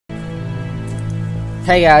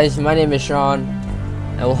Hey guys, my name is Sean,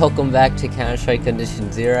 and welcome back to Counter-Strike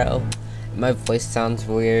Condition Zero. My voice sounds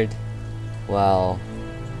weird. Well,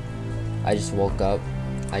 I just woke up.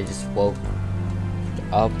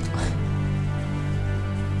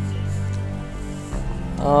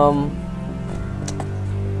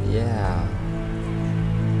 Yeah.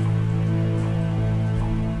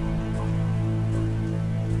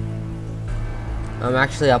 I'm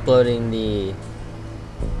actually uploading the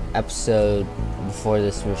episode before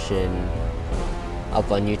this mission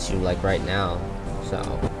up on YouTube, like right now.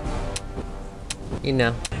 So, you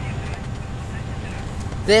know.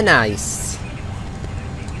 They're nice.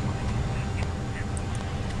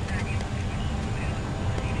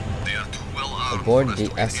 Aboard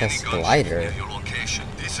the SS Glider.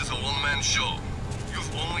 This is a one-man show.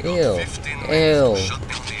 You've only Ew. got 15 minutes to Ew. shut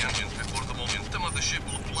down the engines before the momentum of the ship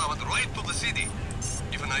will plow it right to the city.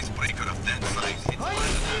 If an icebreaker of that size hits land,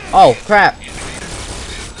 Oh crap!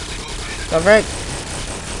 The frick?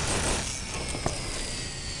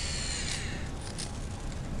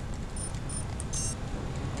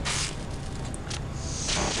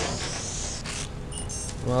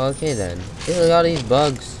 Well, okay then. Hey, look at all these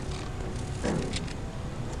bugs.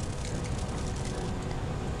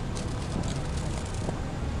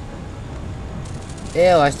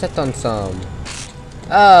 Ew, I stepped on some.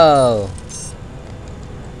 Oh!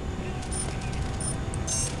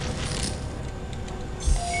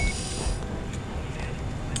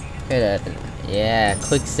 Okay then. Yeah,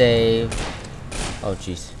 quick save. Oh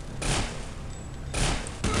jeez.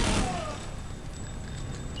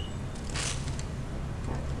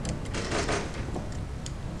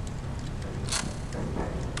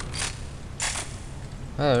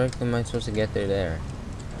 How the heck am I supposed to get through there?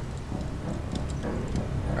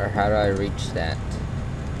 Or how do I reach that?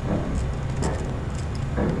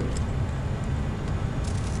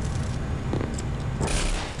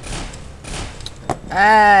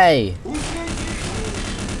 Hey!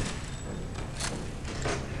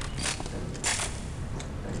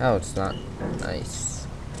 Oh, it's not nice.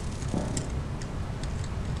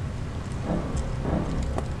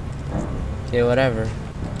 Okay, whatever.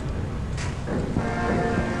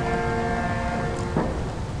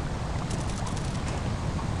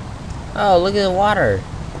 Oh, look at the water.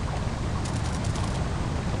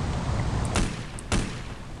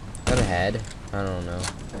 Is that a head? I don't know.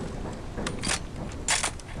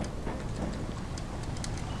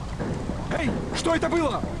 Эй, что это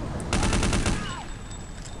было?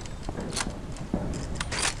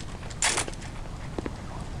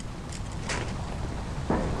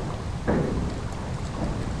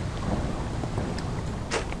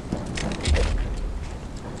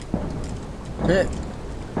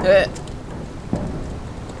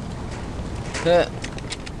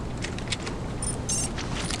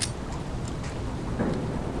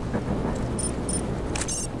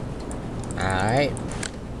 Alright.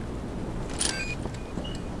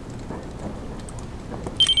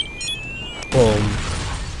 Boom.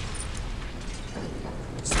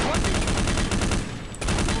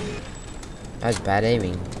 That's bad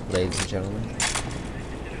aiming, ladies and gentlemen.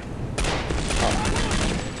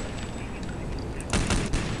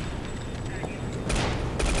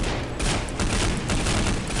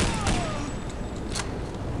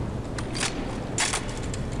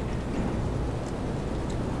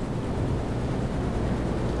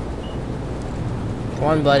 Come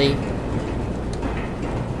on, buddy.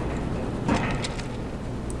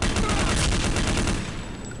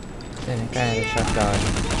 That guy had a shotgun.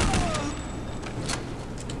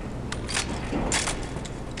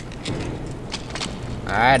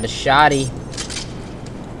 Alright, the shotty.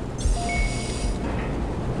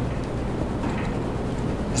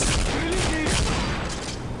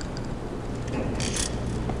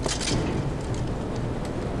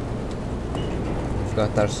 We've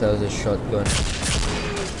got ourselves a shotgun.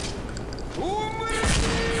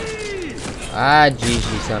 Ah,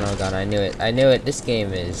 GG, son of a gun. I knew it. I knew it. This game,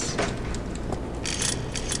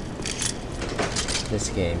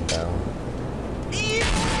 though.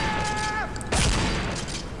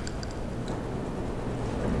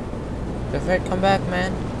 Perfect, come back,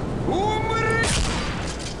 man.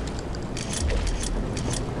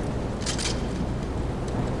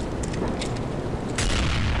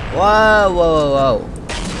 Whoa, whoa, whoa, whoa.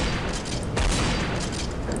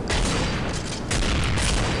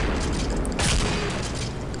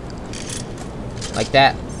 Like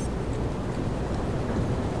that.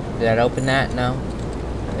 Did that open that? No.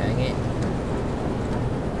 Dang it.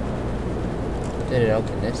 Did it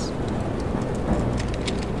open this?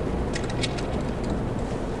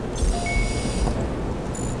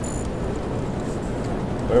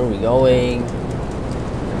 Where are we going?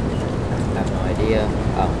 idea.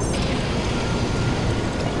 Oh.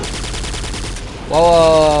 Whoa,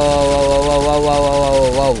 whoa, whoa, whoa, whoa, whoa,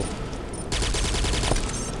 whoa, whoa.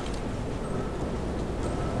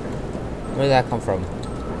 Where did that come from?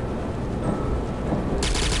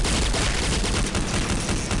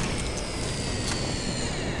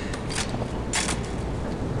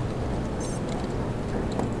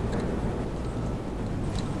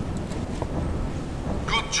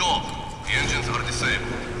 Good job. The engines are disabled.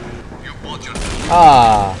 You bought your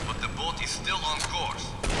Ah. but the boat is still on course.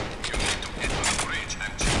 You need to get to the bridge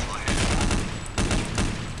and change lanes.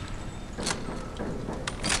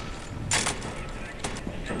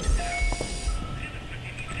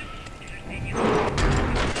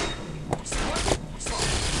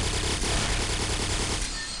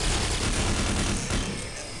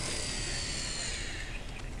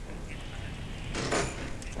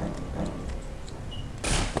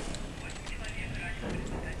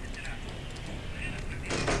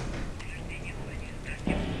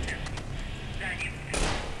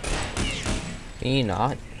 Can you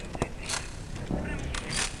not?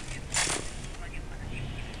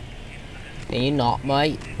 Can you not,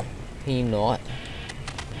 mate? Can you not?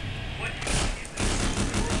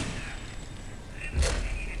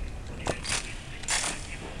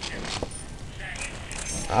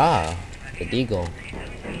 Ah, the eagle.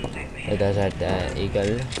 It does have the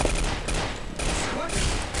eagle.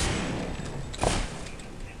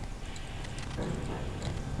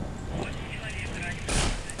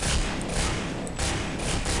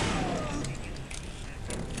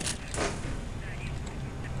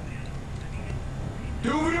 Ты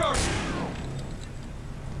умрешь!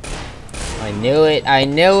 I knew it, I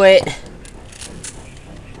knew it!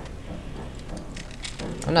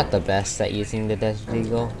 I'm not the best at using the Desert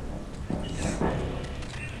Eagle.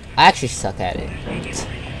 I actually suck at it.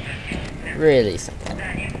 Really suck at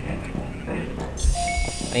it.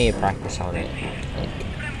 I need to practice on it. Like,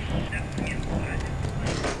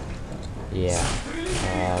 yeah.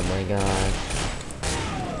 Oh my gosh.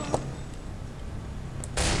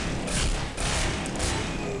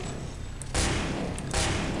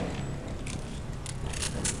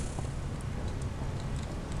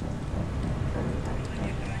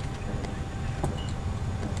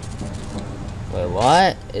 Wait,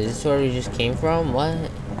 what? Is this where we just came from? What?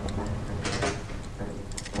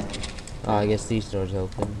 Oh, I guess these doors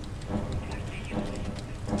open.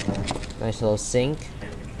 Nice little sink.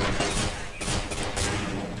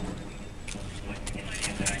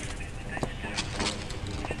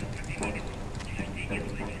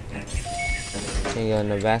 Can you go in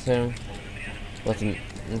the bathroom? What's in,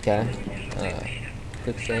 okay.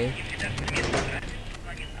 Quick save.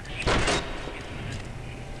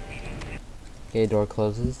 Okay, door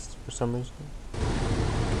closes for some reason.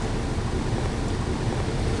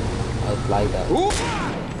 I was like that.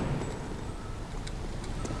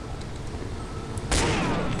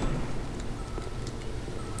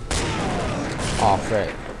 Oh,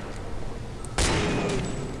 frick.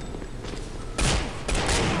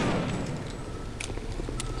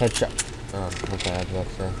 Headshot. Oh, okay, I was about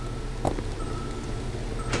to say.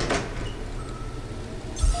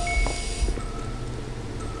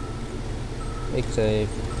 Big save.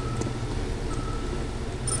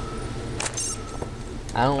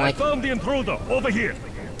 I don't like. I found the intruder over here.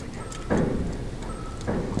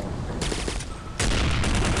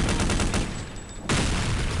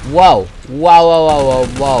 Whoa! Whoa! Whoa! Whoa!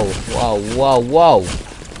 Whoa! Whoa! Whoa! Whoa!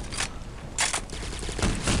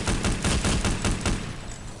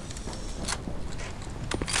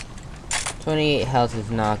 28 health is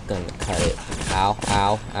not gonna cut it. Ow!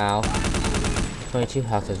 Ow! Ow! 22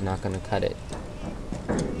 health is not gonna cut it.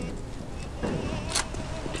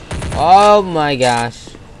 Oh my gosh!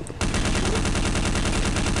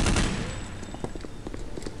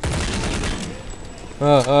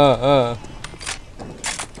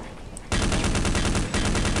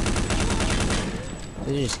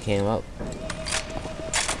 They just came up.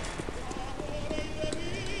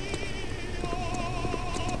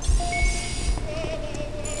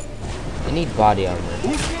 I need body armor.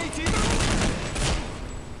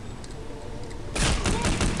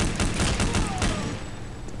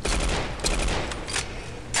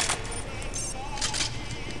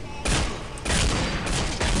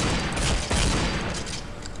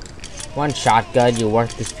 One shotgun, you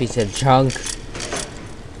worthless piece of junk.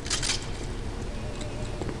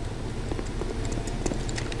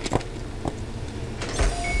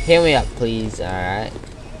 Heal me up, please. Alright.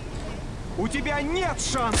 У тебя нет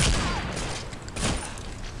шансов.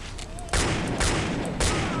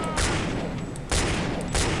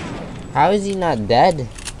 How is he not dead?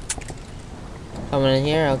 Coming in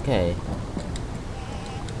here? Okay.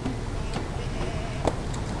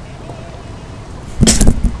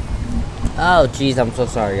 Oh, jeez, I'm so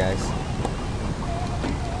sorry, guys.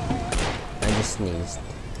 I just sneezed.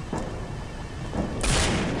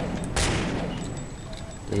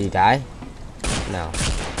 Did he die? No.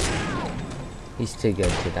 He's too good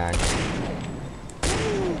to die.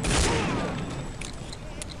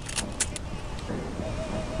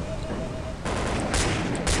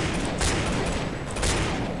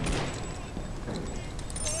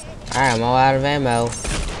 Alright, I'm all out of ammo.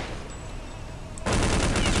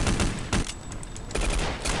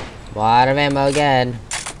 I'm all out of ammo again.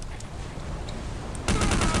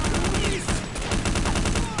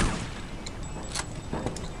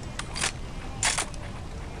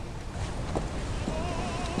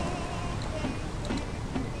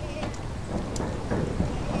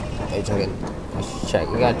 Wait a second. Let's check.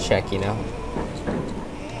 We gotta check, you know.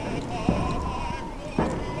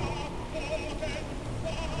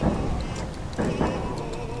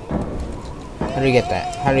 How do we get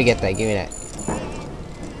that? How do we get that? Give me that.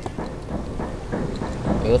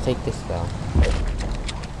 We'll take this though.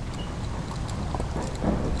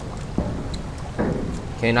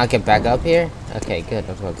 Can we not get back up here? Okay, good.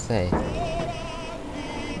 I was about to say.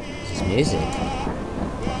 This is music.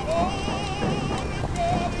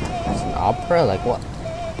 It's an opera? Like what?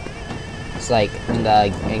 It's like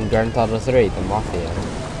in Grand Theft Auto 3, the Mafia.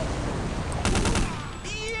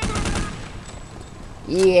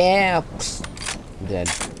 Yeah. Psst. Dead.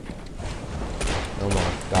 No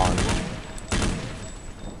more. Gone.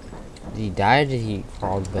 Did he die or did he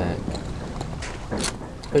crawl back?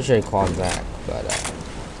 Pretty sure he crawled back, but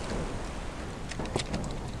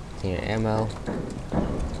here, ammo.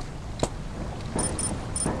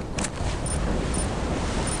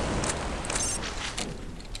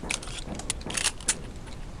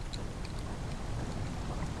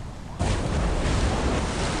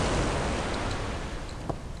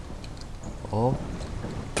 Oh.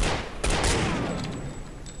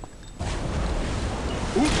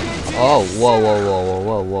 Oh, whoa, whoa, whoa,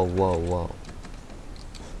 whoa, whoa, whoa, whoa.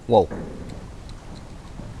 Whoa.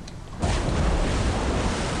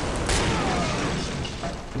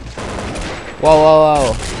 Whoa, whoa,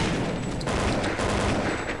 whoa.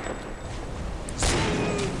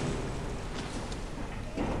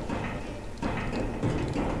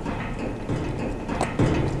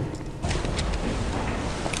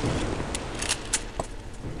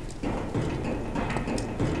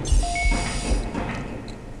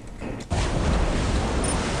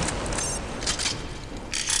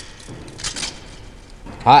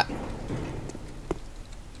 Hot.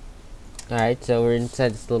 Alright, so we're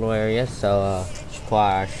inside this little area, so just pull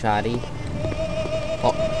out our shotty.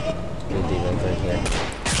 Oh, we'll do that right here.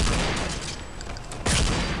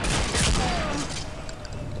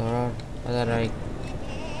 Alright, I thought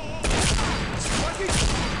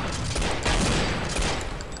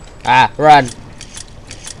Ah, run!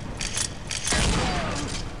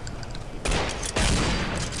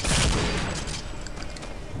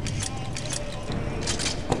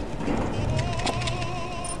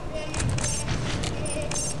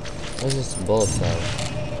 What's this bullet cell?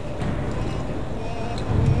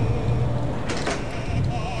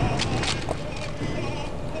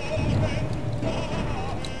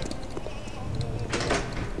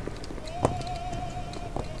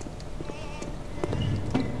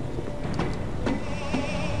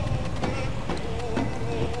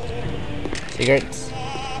 Secrets.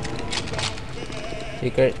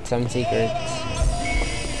 Secrets, some secrets.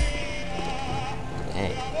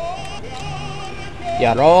 Dang.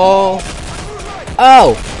 Yarrow.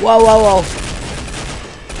 Oh! Whoa, whoa, whoa.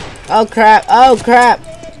 Oh crap, oh crap.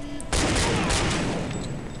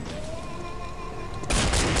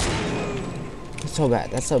 That's so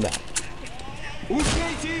bad, that's so bad.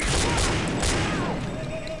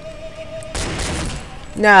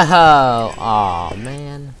 No! Aw,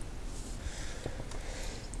 man.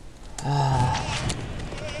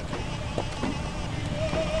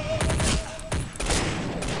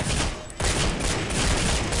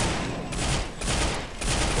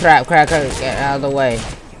 Crap, crap, crap, get out of the way.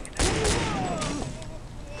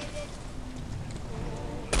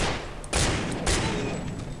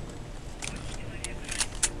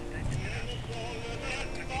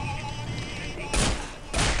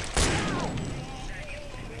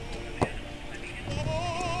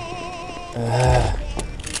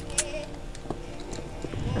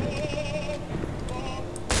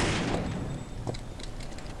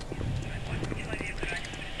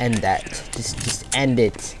 End that. Just end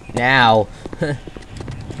it now.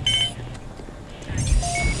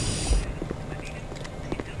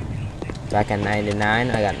 Back at 99,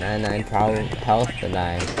 I got 99 problem health,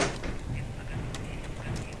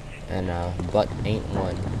 and butt ain't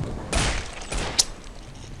one.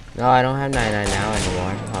 No, I don't have 99 now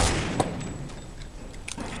anymore. Huh.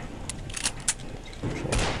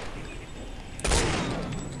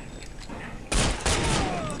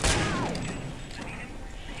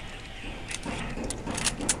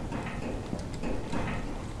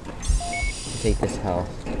 Take this health.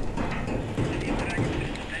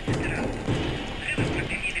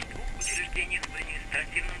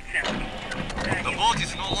 The boat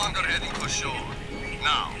is no longer heading for shore.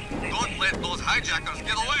 Now, don't let those hijackers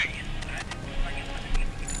get away.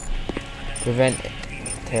 Prevent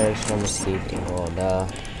terrorists from escaping. Oh, duh.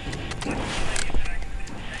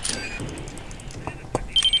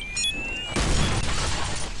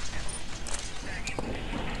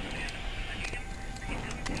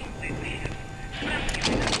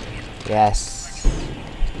 Yes.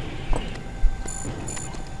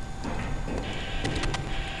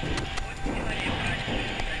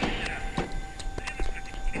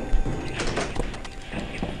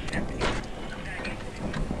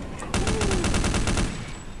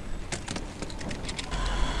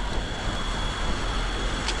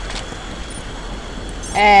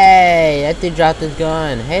 Hey, that dude dropped his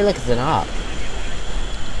gun. Hey, look, it's an op.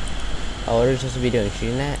 Oh, what are we supposed to be doing?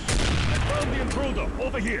 Shooting that? I found the intruder.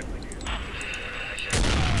 Over here.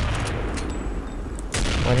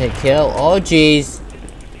 One hit kill. Oh, jeez.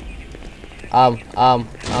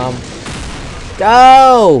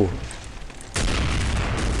 Go!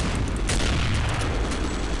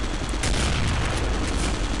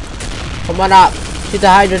 Come on up. Shoot the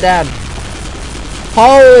Hydra down.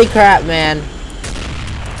 Holy crap, man.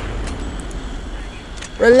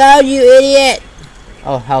 Reload, you idiot!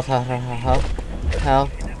 Oh, health.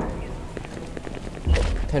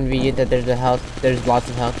 Convenient that there's lots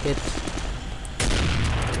of health kits.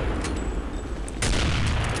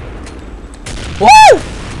 Woo!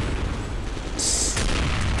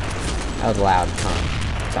 That was loud, huh?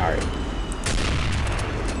 Sorry.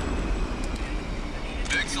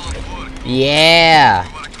 Excellent work. Yeah!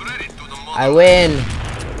 You are a credit to the I win!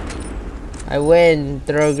 I win!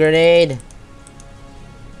 Throw a grenade!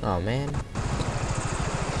 Oh, man.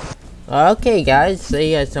 Okay, guys. Thank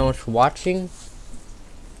you guys so much for watching.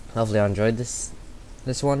 Hopefully I enjoyed this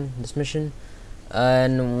mission.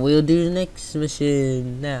 And we'll do the next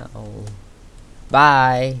mission now.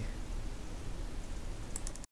 Bye!